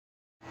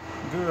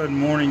Good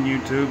morning,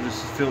 YouTube. This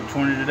is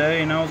Philip20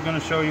 today, and I was going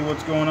to show you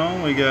what's going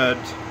on. We got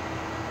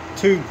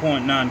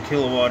 2.9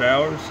 kilowatt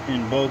hours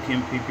in bulk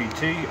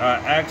MPPT. I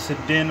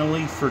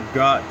accidentally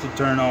forgot to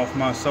turn off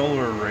my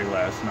solar array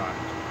last night.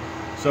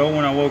 So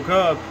when I woke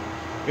up,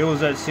 it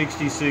was at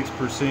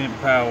 66%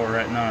 power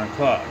at 9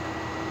 o'clock.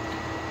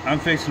 I'm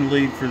fixing to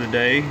leave for the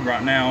day.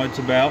 Right now it's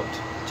about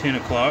 10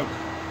 o'clock,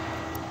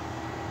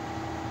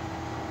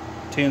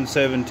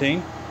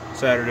 10:17,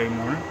 Saturday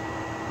morning.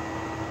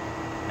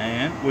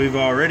 And we've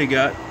already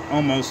got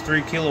almost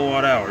 3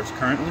 kilowatt hours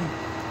currently.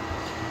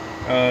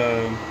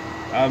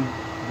 I've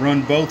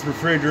run both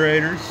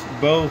refrigerators.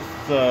 Both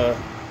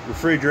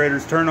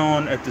refrigerators turn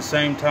on at the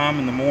same time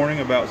in the morning,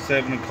 about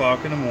 7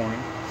 o'clock in the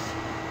morning.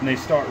 And they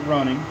start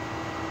running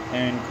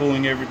and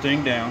cooling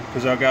everything down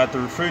because I got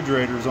the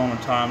refrigerators on a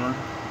timer.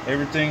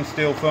 Everything's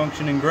still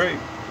functioning great.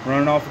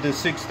 Running off of this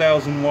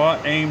 6,000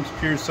 watt Ames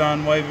pure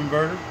sine wave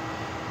inverter.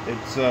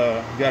 It's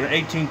got an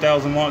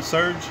 18,000 watt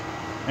surge,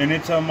 and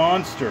it's a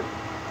monster.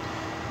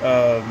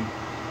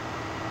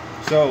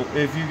 So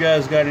if you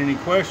guys got any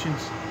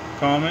questions,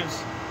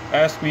 comments,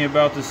 ask me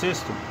about the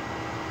system.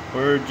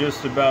 We're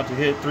just about to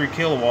hit 3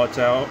 kilowatts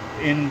out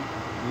in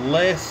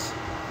less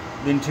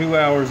than 2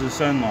 hours of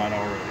sunlight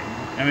already.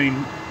 I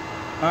mean,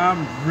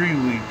 I'm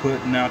really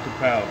putting out the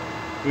power.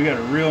 We got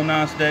a real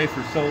nice day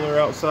for solar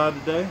outside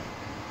today.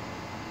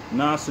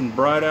 Nice and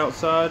bright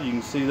outside. You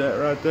can see that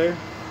right there.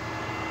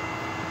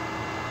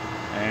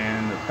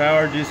 And the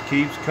power just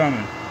keeps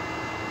coming.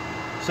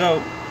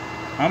 So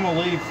I'm gonna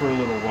leave for a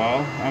little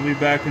while. I'll be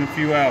back in a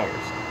few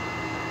hours.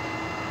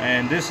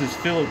 And this is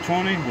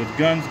Philip20 with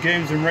Guns,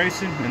 Games, and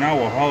Racing, and I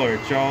will holler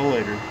at y'all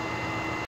later.